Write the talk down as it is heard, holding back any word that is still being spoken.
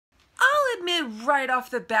say right off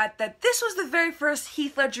the bat that this was the very first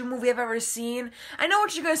Heath Ledger movie I've ever seen. I know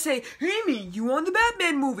what you're gonna say, Amy, you on the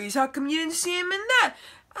Batman movies, how come you didn't see him in that?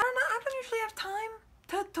 I don't know, I don't usually have time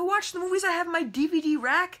to watch the movies I have in my DVD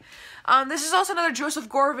rack. This is also another Joseph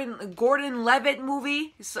Gordon-Levitt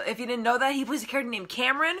movie. So if you didn't know that, he plays a character named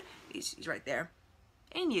Cameron. He's right there.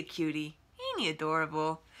 Ain't he a cutie? Ain't he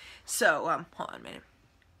adorable? So, hold on a minute.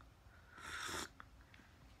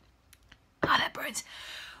 Oh, that burns.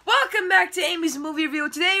 Welcome back to Amy's Movie Review.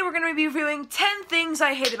 Today we're going to be reviewing 10 things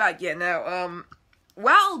I hate about you. Now,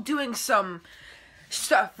 while doing some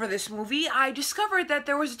stuff for this movie, I discovered that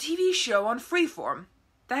there was a TV show on Freeform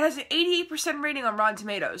that has an 88% rating on Rotten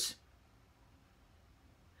Tomatoes.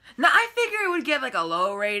 Now, I figured it would get like a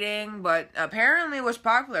low rating, but apparently it was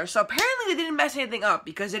popular. So apparently they didn't mess anything up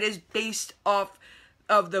because it is based off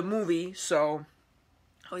of the movie. So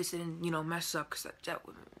at least they didn't, mess up, because that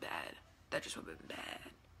would have been bad. That just would have been bad.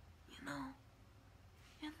 You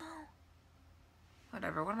know.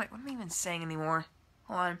 Whatever. What am I even saying anymore?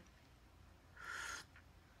 Hold on.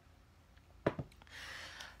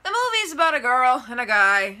 The movie is about a girl and a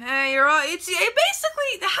guy. It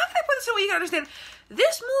basically, how can I put this in a way you can understand?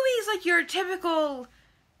 This movie is like your typical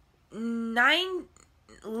late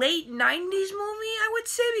 90s movie, I would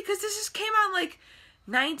say, because this came out like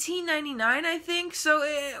 1999, I think, so,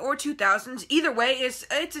 or 2000s. Either way, it's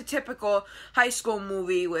a typical high school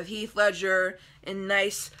movie with Heath Ledger and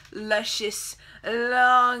nice, luscious,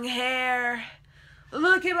 long hair.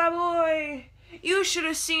 Look at my boy. You should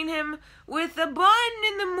have seen him with a bun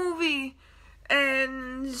in the movie.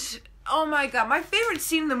 And oh my god, my favorite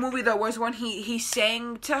scene in the movie, though, was when he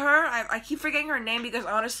sang to her. I keep forgetting her name because,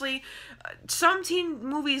 honestly, some teen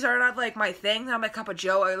movies are not, like, my thing. Not my cup of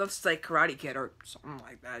joe. I love, like, Karate Kid or something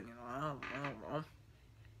like that, I don't know.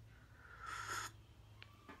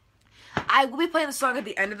 I will be playing the song at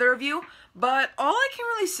the end of the review, but all I can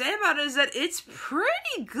really say about it is that it's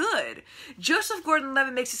pretty good. Joseph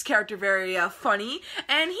Gordon-Levitt makes his character very funny,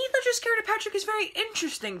 and Heath Ledger's character Patrick is very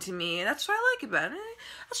interesting to me, and that's what I like about it.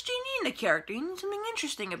 That's what you need in a character. You need something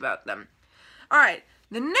interesting about them. Alright,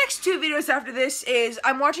 the next two videos after this is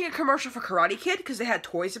I'm watching a commercial for Karate Kid, because they had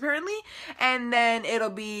toys apparently, and then it'll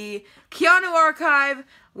be Keanu Archive,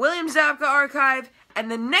 William Zabka Archive,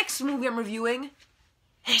 and the next movie I'm reviewing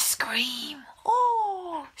is Scream.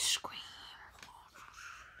 Oh, Scream.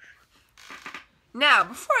 Now,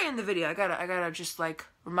 before I end the video, I gotta just, like,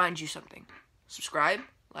 remind you something. Subscribe,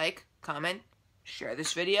 like, comment, share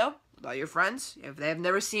this video with all your friends. If they have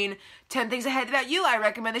never seen 10 Things I Hate About You, I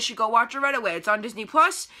recommend they should go watch it right away. It's on Disney+.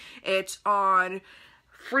 It's on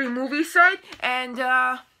free movie site, and,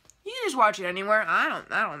 you can just watch it anywhere. I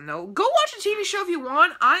don't know. Go watch a TV show if you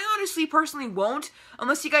want. I honestly, personally won't,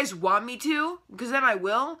 unless you guys want me to, because then I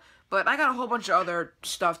will. But I got a whole bunch of other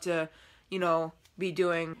stuff to, be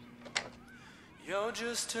doing. You're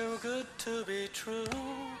just too good to be true.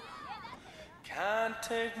 Can't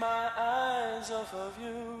take my eyes off of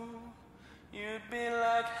you. You'd be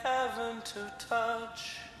like heaven to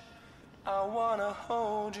touch. I wanna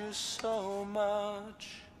hold you so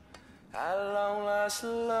much. At long last,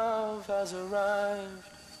 love has arrived,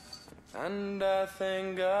 and I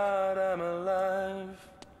thank God I'm alive.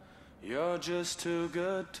 You're just too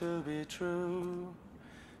good to be true.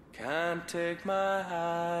 Can't take my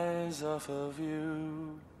eyes off of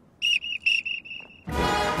you.